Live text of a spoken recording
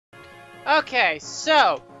Okay,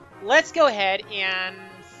 so let's go ahead and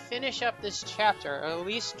finish up this chapter, or at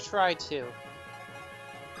least try to.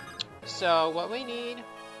 So what we need,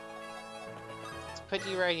 let's put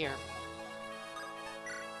you right here.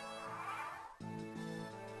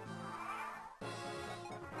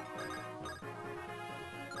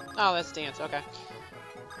 Oh, let's dance, okay.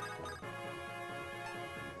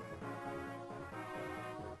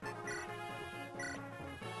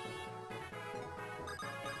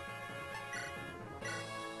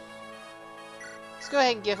 Let's go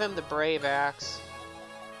ahead and give him the Brave Axe.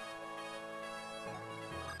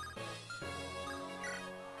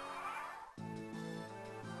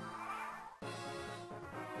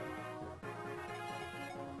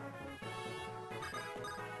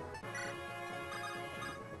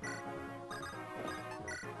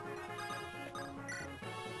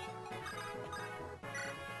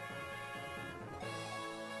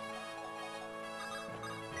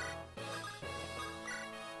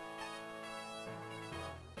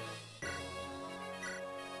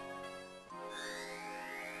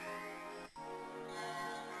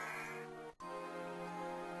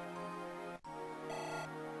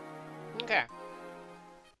 Okay.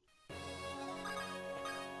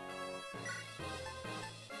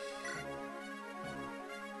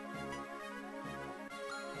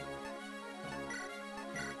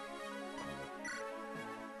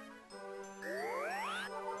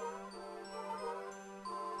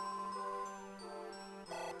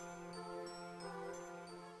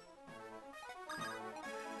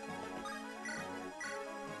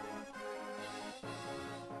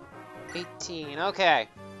 Okay.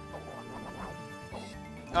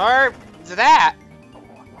 Or that.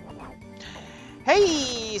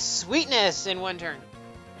 Hey, sweetness in one turn.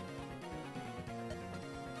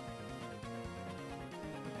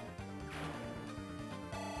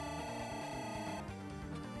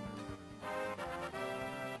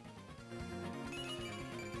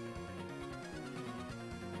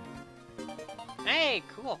 Hey,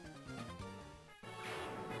 cool.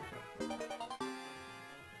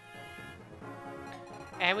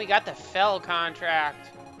 And we got the Fell contract.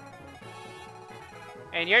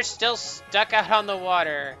 And you're still stuck out on the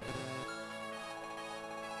water.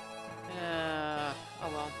 Oh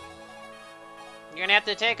well. You're gonna have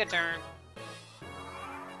to take a turn.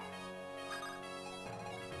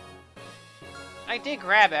 I did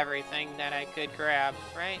grab everything that I could grab,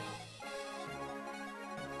 right?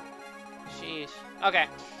 Jeez. Okay.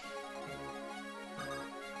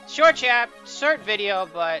 Short video,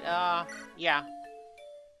 but yeah.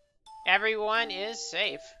 Everyone is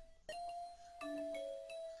safe.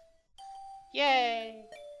 Yay!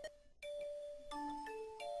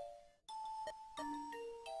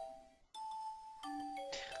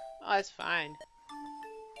 Oh, that's fine.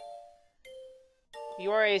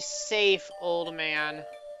 You are a safe old man.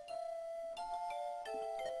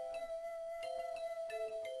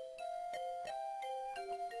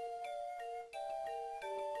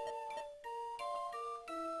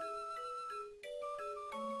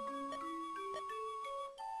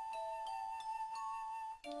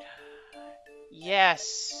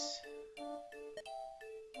 Yes.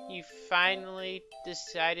 You finally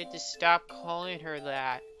decided to stop calling her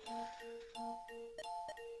that.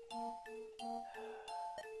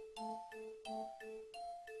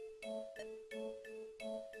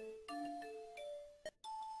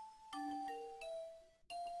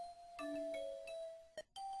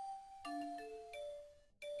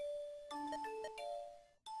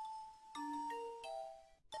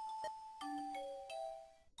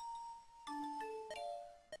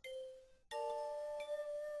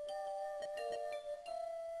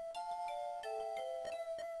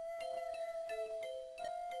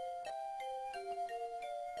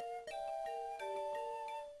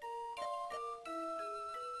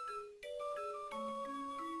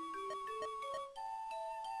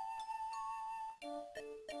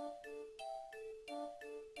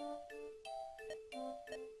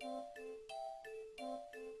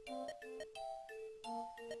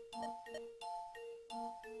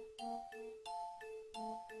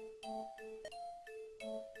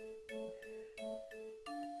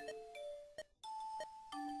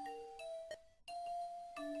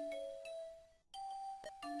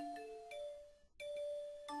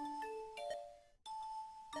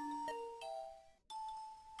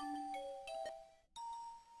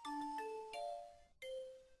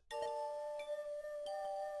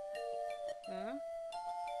 Hmm?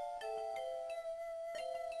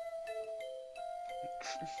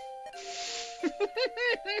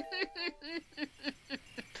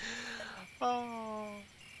 Oh.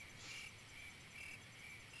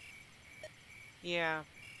 Yeah.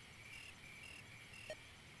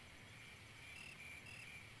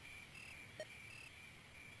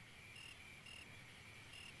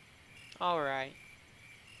 Alright.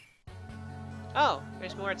 Oh,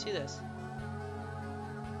 there's more to this.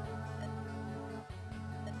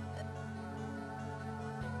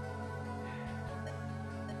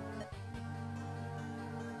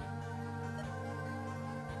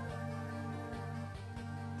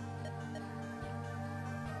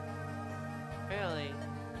 Really?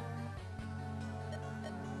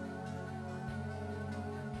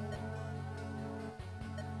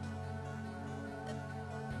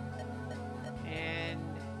 And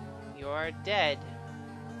you're dead.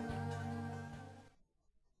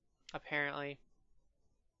 Apparently.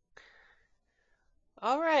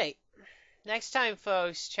 Alright. Next time,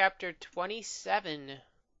 folks, chapter 27.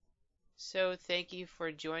 So thank you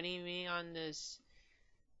for joining me on this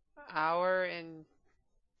hour and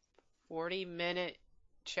 40-minute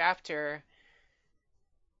chapter.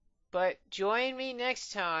 But join me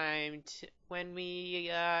next time when we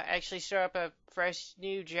actually start up a fresh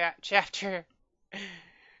new chapter.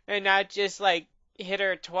 And not just like hit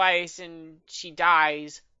her twice and she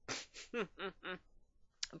dies.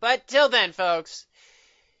 But till then, folks,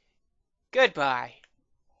 goodbye.